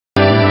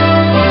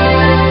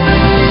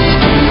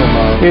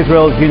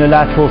Israel's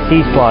unilateral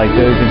ceasefire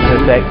goes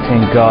into effect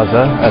in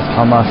Gaza as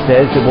Hamas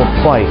says it will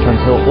fight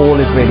until all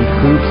Israeli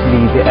troops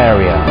leave the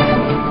area.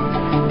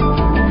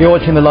 You're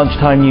watching the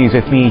Lunchtime News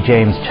with me,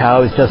 James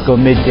Chow. It's just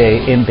gone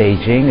midday in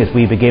Beijing as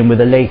we begin with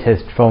the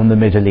latest from the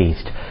Middle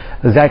East.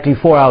 Exactly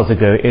 4 hours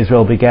ago,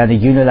 Israel began a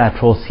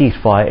unilateral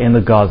ceasefire in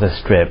the Gaza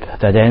Strip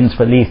that ends,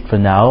 at least for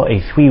now,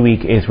 a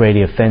 3-week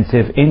Israeli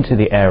offensive into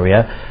the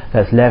area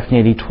that's left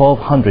nearly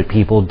 1,200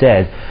 people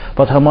dead.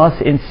 But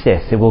Hamas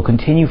insists it will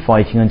continue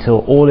fighting until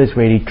all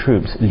Israeli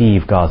troops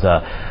leave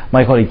Gaza.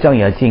 My colleague Zhang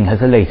Yajing has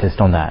the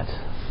latest on that.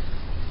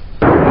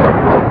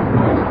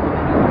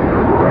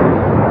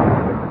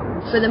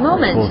 For the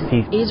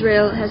moment,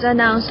 Israel has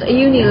announced a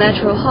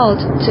unilateral halt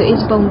to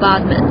its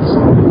bombardments.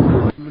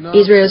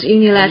 Israel's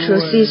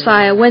unilateral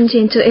ceasefire went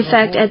into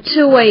effect at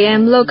 2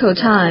 a.m. local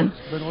time.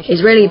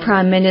 Israeli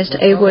Prime Minister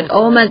Ehud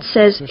Olmert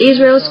says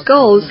Israel's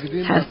goals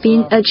have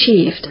been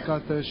achieved.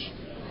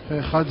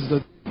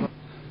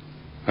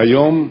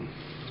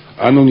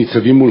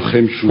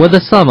 With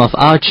the sum of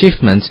our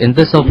achievements in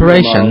this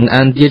operation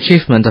and the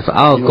achievement of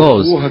our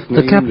goals,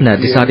 the cabinet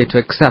decided to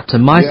accept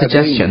my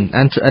suggestion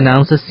and to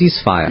announce a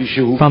ceasefire.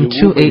 From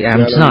 2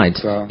 a.m.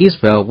 tonight,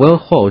 Israel will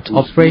halt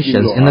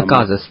operations in the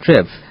Gaza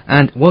Strip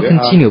and will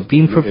continue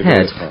being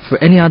prepared for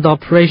any other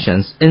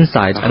operations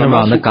inside and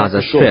around the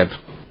Gaza Strip.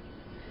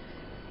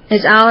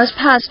 As hours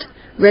passed,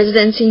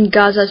 residents in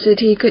Gaza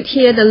City could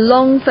hear the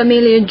long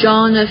familiar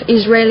drone of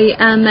Israeli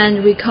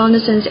unmanned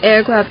reconnaissance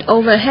aircraft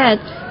overhead,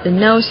 but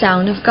no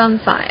sound of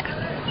gunfire.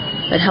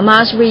 But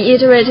Hamas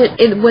reiterated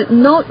it would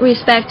not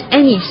respect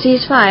any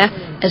ceasefire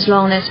as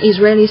long as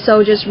Israeli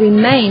soldiers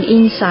remain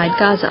inside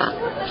Gaza.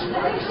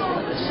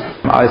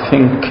 I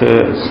think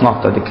it's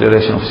not a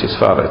declaration of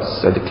ceasefire,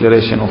 it's a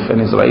declaration of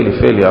an Israeli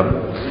failure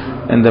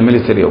in the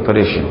military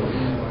operation.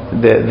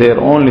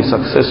 Their only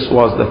success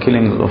was the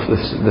killing of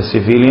the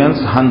civilians.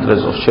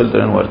 Hundreds of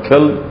children were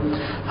killed,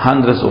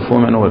 hundreds of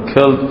women were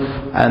killed,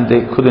 and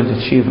they couldn't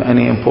achieve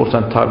any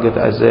important target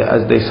as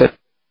they said.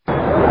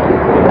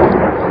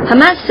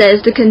 Hamas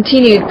says the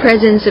continued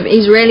presence of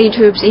Israeli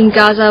troops in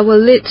Gaza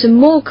will lead to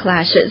more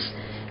clashes.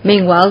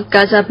 Meanwhile,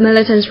 Gaza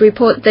militants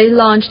report they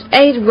launched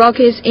 8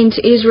 rockets into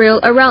Israel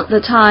around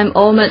the time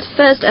Olmert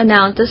first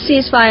announced the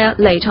ceasefire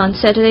late on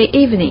Saturday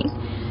evening.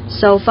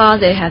 So far,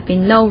 there have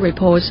been no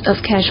reports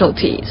of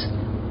casualties.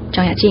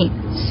 Zhang Yajing,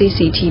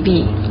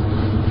 CCTV.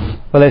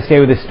 Well, let's stay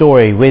with the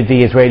story. With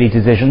the Israeli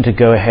decision to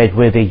go ahead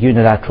with a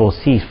unilateral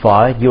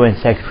ceasefire, UN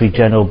Secretary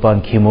General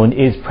Ban Ki-moon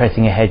is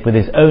pressing ahead with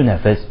his own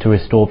efforts to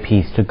restore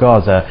peace to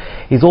Gaza.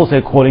 He's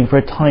also calling for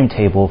a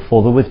timetable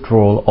for the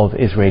withdrawal of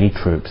Israeli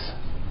troops.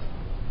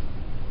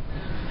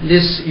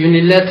 This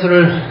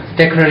unilateral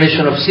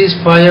declaration of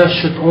ceasefire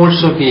should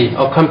also be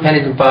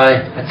accompanied by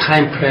a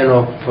time plan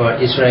of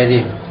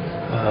Israeli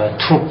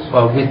troop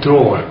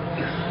withdrawal.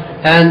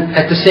 And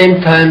at the same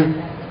time,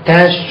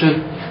 that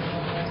should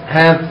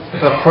have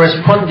a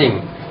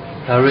corresponding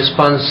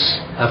response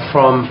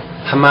from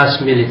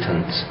Hamas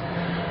militants.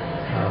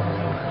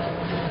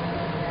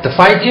 The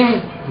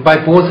fighting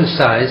by both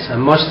sides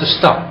must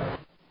stop.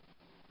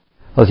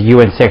 Well, the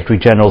UN Secretary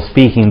General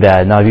speaking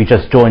there. Now, if you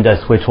just joined us,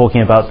 we're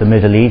talking about the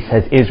Middle East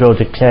as Israel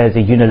declares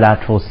a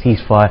unilateral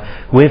ceasefire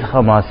with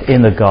Hamas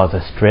in the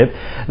Gaza Strip.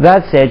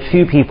 That said,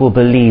 few people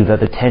believe that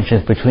the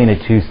tensions between the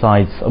two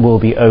sides will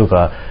be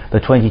over.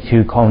 The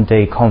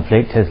 22-day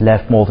conflict has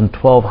left more than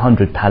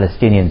 1,200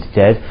 Palestinians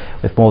dead,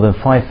 with more than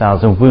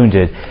 5,000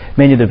 wounded.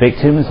 Many of the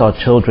victims are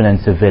children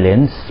and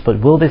civilians. But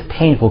will this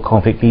painful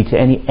conflict lead to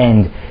any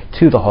end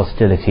to the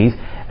hostilities?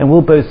 And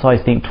will both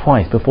sides think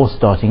twice before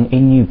starting a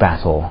new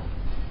battle?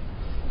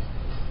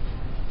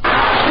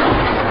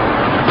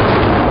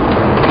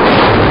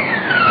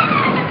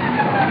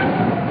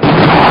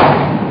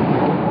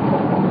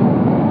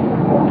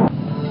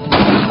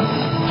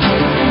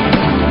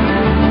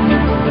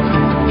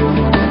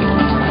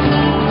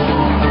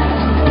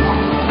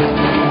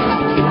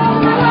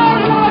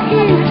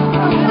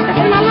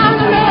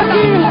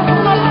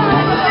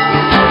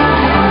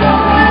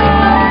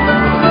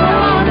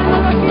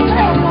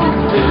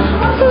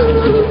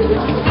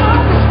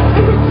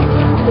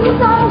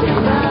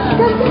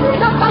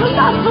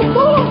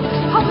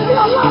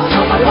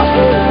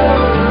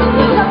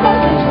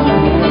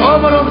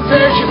 عمرهم 2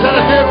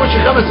 سنين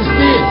 5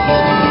 سنين.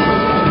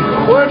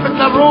 وين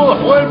بدنا نروح؟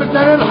 وين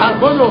بدنا نلحق؟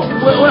 كله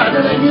واحنا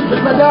نايمين في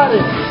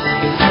المدارس.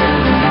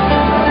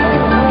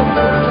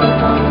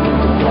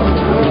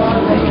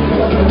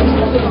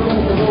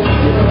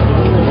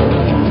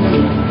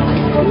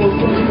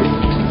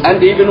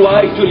 And even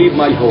why to leave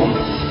my home?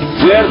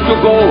 Where to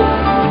go?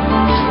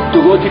 To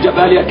go to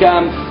Jabalia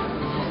camp?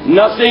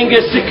 Nothing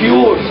is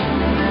secure.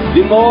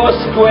 The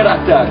mosques were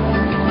attacked.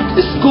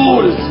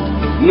 Schools.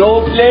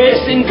 No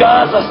place in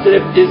Gaza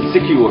Strip is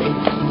secure.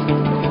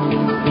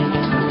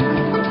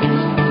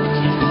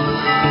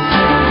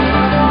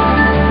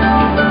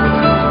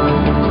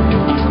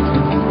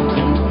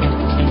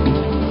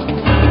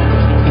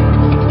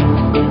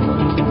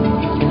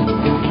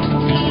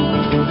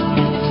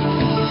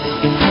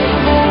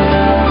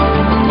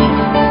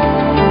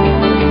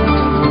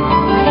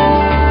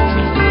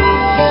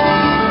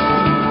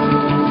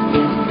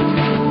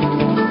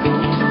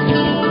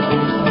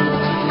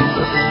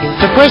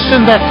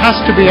 question that has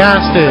to be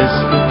asked is,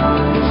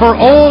 for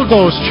all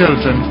those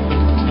children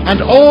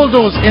and all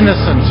those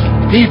innocent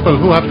people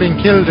who have been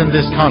killed in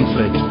this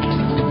conflict,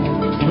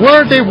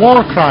 were they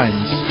war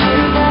crimes?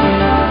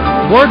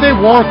 Were they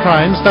war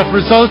crimes that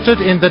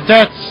resulted in the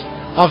deaths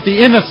of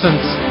the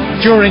innocents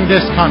during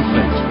this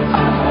conflict?